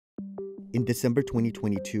In December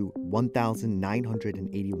 2022,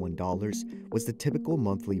 $1,981 was the typical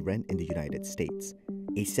monthly rent in the United States,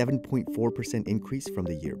 a 7.4% increase from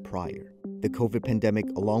the year prior. The COVID pandemic,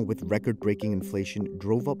 along with record-breaking inflation,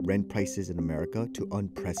 drove up rent prices in America to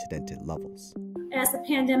unprecedented levels. As the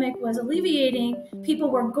pandemic was alleviating, people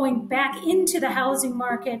were going back into the housing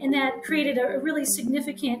market, and that created a really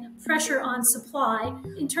significant pressure on supply.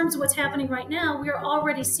 In terms of what's happening right now, we are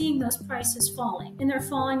already seeing those prices falling, and they're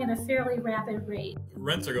falling at a fairly rapid rate.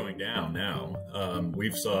 Rents are going down now.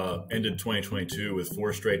 We've ended 2022 with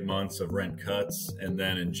 4 straight months of rent cuts, and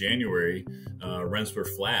then in January, rents were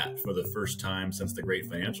flat for the first time since the Great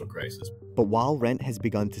Financial Crisis. But while rent has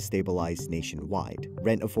begun to stabilize nationwide,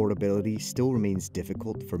 rent affordability still remains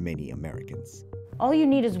difficult for many Americans. All you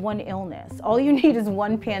need is one illness. All you need is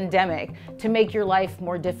one pandemic to make your life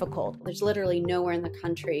more difficult. There's literally nowhere in the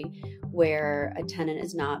country where a tenant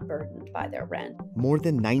is not burdened by their rent. More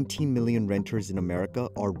than 19 million renters in America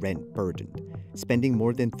are rent burdened, spending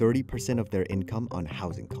more than 30% of their income on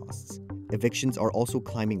housing costs. Evictions are also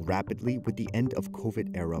climbing rapidly with the end of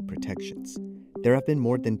COVID-era protections. There have been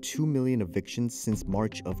more than 2 million evictions since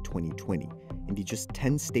March of 2020 in the just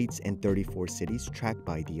 10 states and 34 cities tracked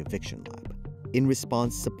by the Eviction Lab. In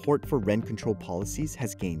response, support for rent control policies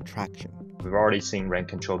has gained traction. We've already seen rent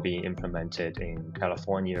control being implemented in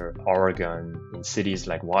California, Oregon, in cities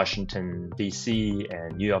like Washington, D.C.,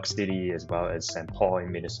 and New York City, as well as St. Paul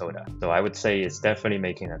in Minnesota. So I would say it's definitely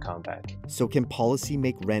making a comeback. So can policy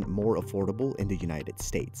make rent more affordable in the United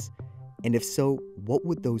States? And if so, what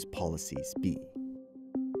would those policies be?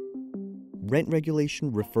 Rent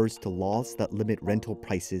regulation refers to laws that limit rental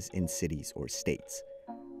prices in cities or states.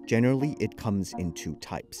 Generally, it comes in 2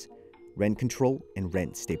 types: rent control and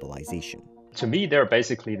rent stabilization. To me, they're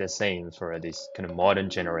basically the same for this kind of modern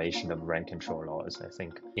generation of rent control laws. I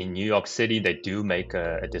think in New York City, they do make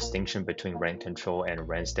a distinction between rent control and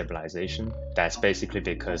rent stabilization. That's basically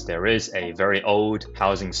because there is a very old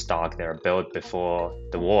housing stock that are built before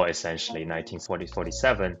the war, essentially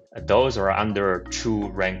 1947. Those are under true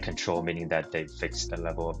rent control, meaning that they fix the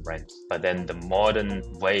level of rent. But then the modern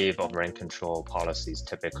wave of rent control policies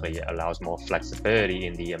typically allows more flexibility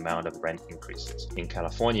in the amount of rent increases. In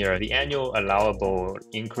California, the annual allowable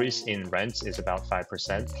increase in rents is about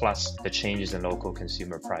 5% plus the changes in local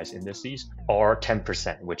consumer price indices, or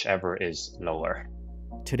 10%, whichever is lower.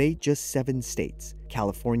 Today, just 7 states,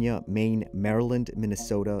 California, Maine, Maryland,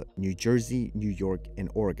 Minnesota, New Jersey, New York, and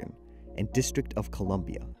Oregon, and District of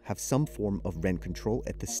Columbia have some form of rent control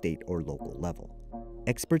at the state or local level.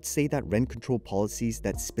 Experts say that rent control policies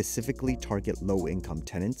that specifically target low-income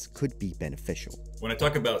tenants could be beneficial. When I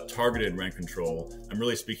talk about targeted rent control, I'm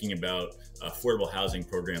really speaking about affordable housing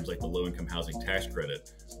programs like the low-income housing tax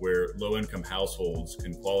credit, where low-income households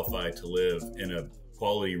can qualify to live in a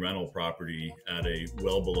quality rental property at a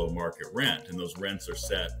well below market rent, and those rents are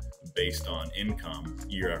set based on income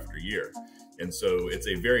year after year. And so it's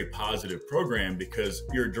a very positive program because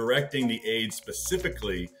you're directing the aid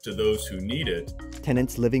specifically to those who need it.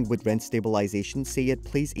 Tenants living with rent stabilization say it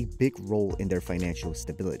plays a big role in their financial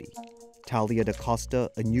stability. Talia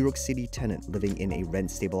DaCosta, a New York City tenant living in a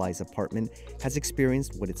rent-stabilized apartment, has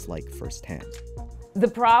experienced what it's like firsthand. The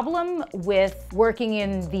problem with working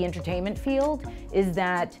in the entertainment field is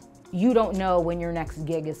that you don't know when your next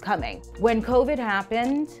gig is coming. When COVID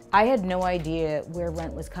happened, I had no idea where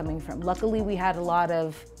rent was coming from. Luckily, we had a lot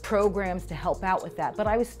of programs to help out with that, but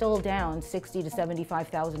I was still down $60,000 to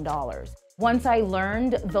 $75,000. Once I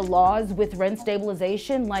learned the laws with rent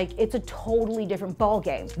stabilization, it's a totally different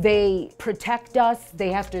ballgame. They protect us,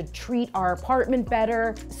 they have to treat our apartment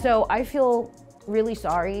better. So I feel really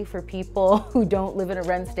sorry for people who don't live in a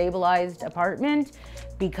rent-stabilized apartment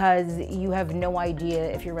because you have no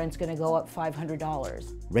idea if your rent's gonna go up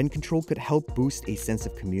 $500. Rent control could help boost a sense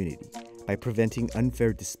of community by preventing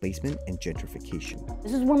unfair displacement and gentrification.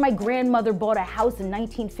 This is where my grandmother bought a house in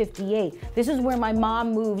 1958. This is where my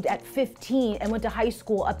mom moved at 15 and went to high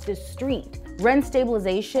school up this street. Rent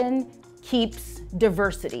stabilization keeps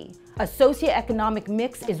diversity. A socioeconomic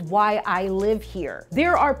mix is why I live here.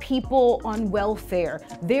 There are people on welfare.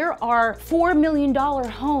 There are $4 million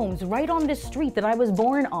homes right on this street that I was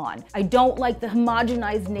born on. I don't like the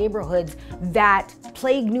homogenized neighborhoods that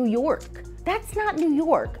plague New York. That's not New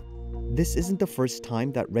York. This isn't the first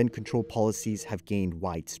time that rent control policies have gained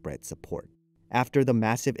widespread support. After the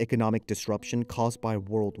massive economic disruption caused by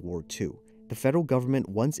World War II, the federal government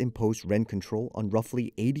once imposed rent control on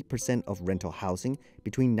roughly 80% of rental housing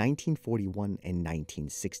between 1941 and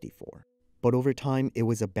 1964. But over time, it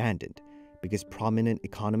was abandoned because prominent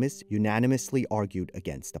economists unanimously argued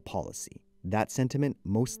against the policy. That sentiment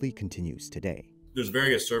mostly continues today. There's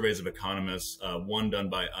various surveys of economists. One done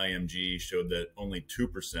by IMG showed that only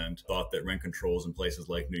 2% thought that rent controls in places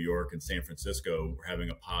like New York and San Francisco were having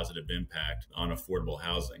a positive impact on affordable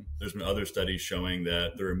housing. There's been other studies showing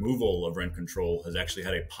that the removal of rent control has actually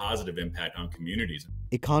had a positive impact on communities.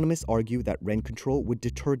 Economists argue that rent control would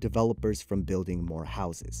deter developers from building more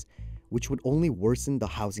houses, which would only worsen the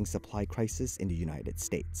housing supply crisis in the United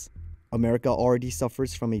States. America already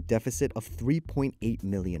suffers from a deficit of 3.8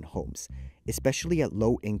 million homes, especially at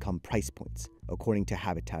low-income price points, according to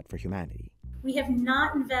Habitat for Humanity. We have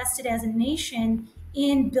not invested as a nation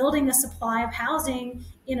in building a supply of housing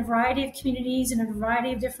in a variety of communities and a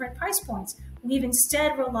variety of different price points. We've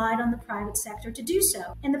instead relied on the private sector to do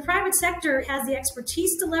so. And the private sector has the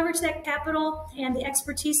expertise to leverage that capital and the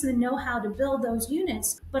expertise and the know-how to build those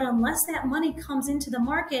units. But unless that money comes into the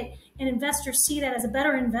market and investors see that as a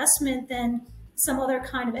better investment than some other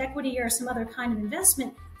kind of equity or some other kind of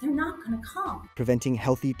investment, they're not going to come. Preventing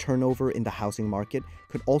healthy turnover in the housing market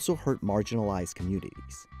could also hurt marginalized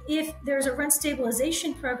communities. If there's a rent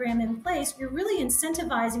stabilization program in place, you're really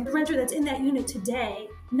incentivizing the renter that's in that unit today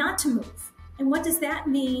not to move. And what does that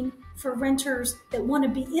mean for renters that want to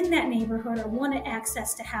be in that neighborhood or want to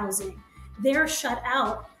access to housing? They're shut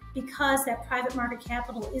out because that private market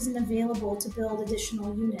capital isn't available to build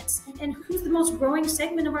additional units. And who's the most growing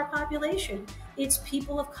segment of our population? It's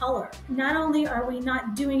people of color. Not only are we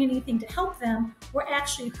not doing anything to help them, we're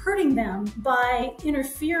actually hurting them by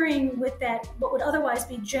interfering with that, what would otherwise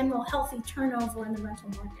be general healthy turnover in the rental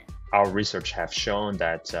market. Our research have shown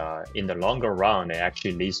that in the longer run, it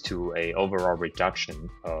actually leads to an overall reduction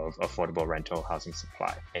of affordable rental housing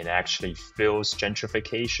supply. It actually fuels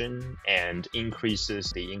gentrification and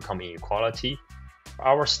increases the income inequality.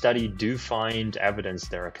 Our study do find evidence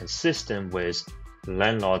that are consistent with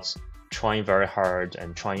landlords trying very hard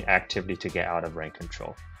and trying actively to get out of rent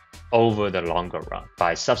control over the longer run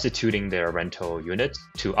by substituting their rental units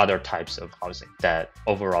to other types of housing that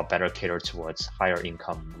overall better cater towards higher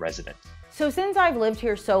income residents. So since I've lived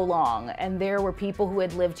here so long, and there were people who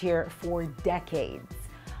had lived here for decades,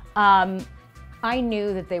 I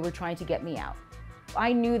knew that they were trying to get me out.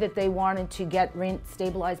 I knew that they wanted to get rent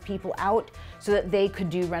stabilized people out so that they could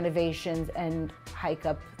do renovations and hike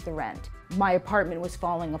up the rent. My apartment was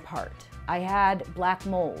falling apart. I had black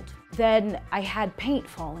mold. Then I had paint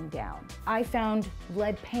falling down. I found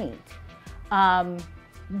lead paint.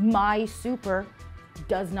 My super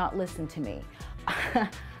does not listen to me.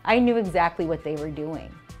 I knew exactly what they were doing.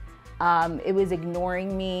 It was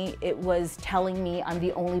ignoring me. It was telling me I'm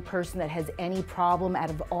the only person that has any problem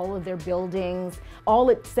out of all of their buildings. All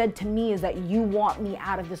it said to me is that you want me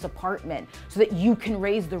out of this apartment so that you can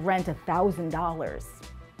raise the rent $1,000.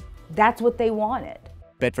 That's what they wanted.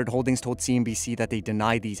 Bedford Holdings told CNBC that they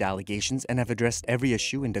deny these allegations and have addressed every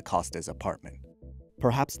issue in DaCosta's apartment.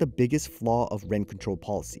 Perhaps the biggest flaw of rent control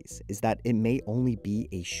policies is that it may only be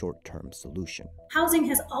a short-term solution. Housing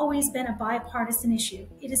has always been a bipartisan issue.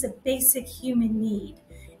 It is a basic human need.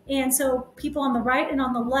 And so people on the right and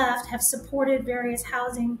on the left have supported various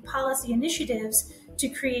housing policy initiatives to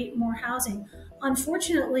create more housing.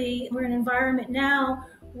 Unfortunately, we're in an environment now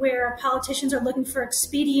where politicians are looking for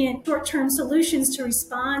expedient short-term solutions to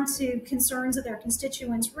respond to concerns that their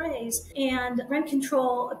constituents raise. And rent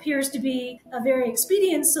control appears to be a very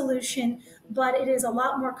expedient solution, but it is a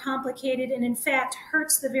lot more complicated and in fact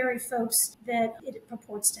hurts the very folks that it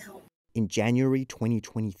purports to help. In January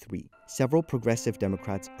 2023, several progressive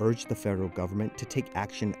Democrats urged the federal government to take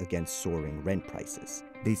action against soaring rent prices.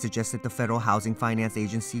 They suggested the Federal Housing Finance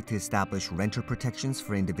Agency to establish renter protections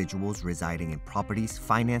for individuals residing in properties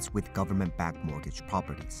financed with government-backed mortgage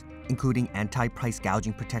properties, including anti-price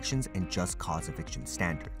gouging protections and just cause eviction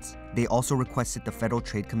standards. They also requested the Federal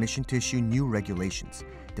Trade Commission to issue new regulations,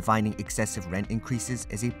 defining excessive rent increases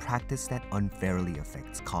as a practice that unfairly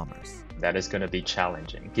affects commerce. That is going to be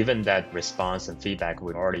challenging, given that response and feedback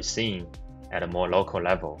we've already seen at a more local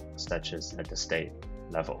level, such as at the state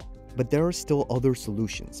level. But there are still other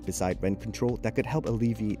solutions beside rent control that could help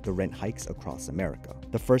alleviate the rent hikes across America.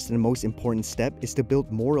 The first and most important step is to build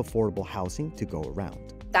more affordable housing to go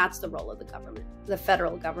around. That's the role of the government. The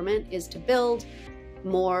federal government is to build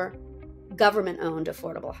more government-owned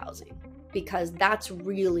affordable housing, because that's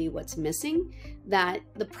really what's missing, that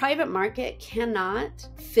the private market cannot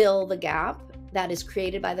fill the gap that is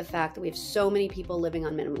created by the fact that we have so many people living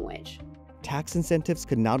on minimum wage. Tax incentives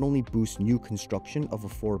could not only boost new construction of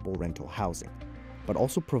affordable rental housing, but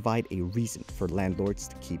also provide a reason for landlords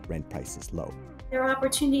to keep rent prices low. There are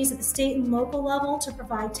opportunities at the state and local level to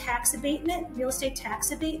provide tax abatement, real estate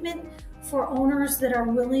tax abatement, for owners that are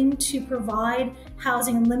willing to provide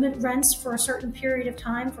housing and limit rents for a certain period of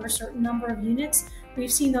time for a certain number of units.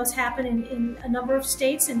 We've seen those happen in a number of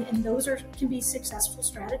states, and those can be successful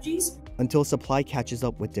strategies. Until supply catches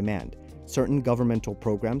up with demand, certain governmental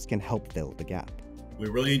programs can help fill the gap. We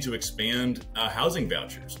really need to expand housing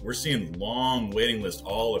vouchers. We're seeing long waiting lists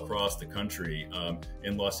all across the country.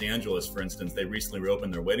 In Los Angeles, for instance, they recently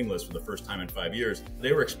reopened their waiting list for the first time in 5 years.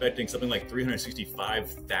 They were expecting something like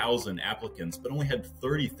 365,000 applicants, but only had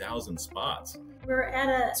 30,000 spots. We're at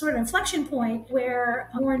a sort of inflection point where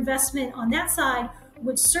more investment on that side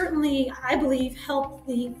would certainly, I believe, help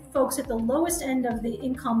the folks at the lowest end of the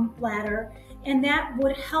income ladder, and that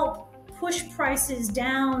would help push prices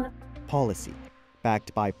down. Policy,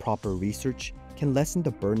 backed by proper research, can lessen the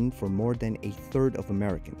burden for more than a third of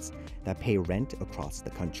Americans that pay rent across the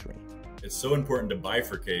country. It's so important to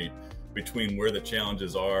bifurcate between where the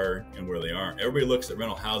challenges are and where they aren't. Everybody looks at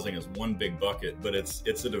rental housing as one big bucket, but it's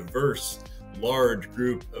a diverse, large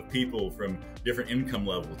group of people from different income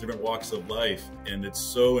levels, different walks of life. And it's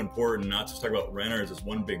so important not to talk about renters as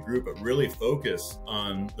one big group, but really focus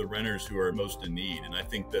on the renters who are most in need. And I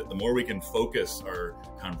think that the more we can focus our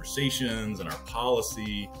conversations and our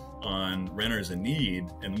policy on renters in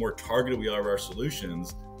need, and the more targeted we are of our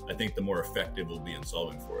solutions, I think the more effective we'll be in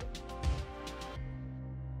solving for it.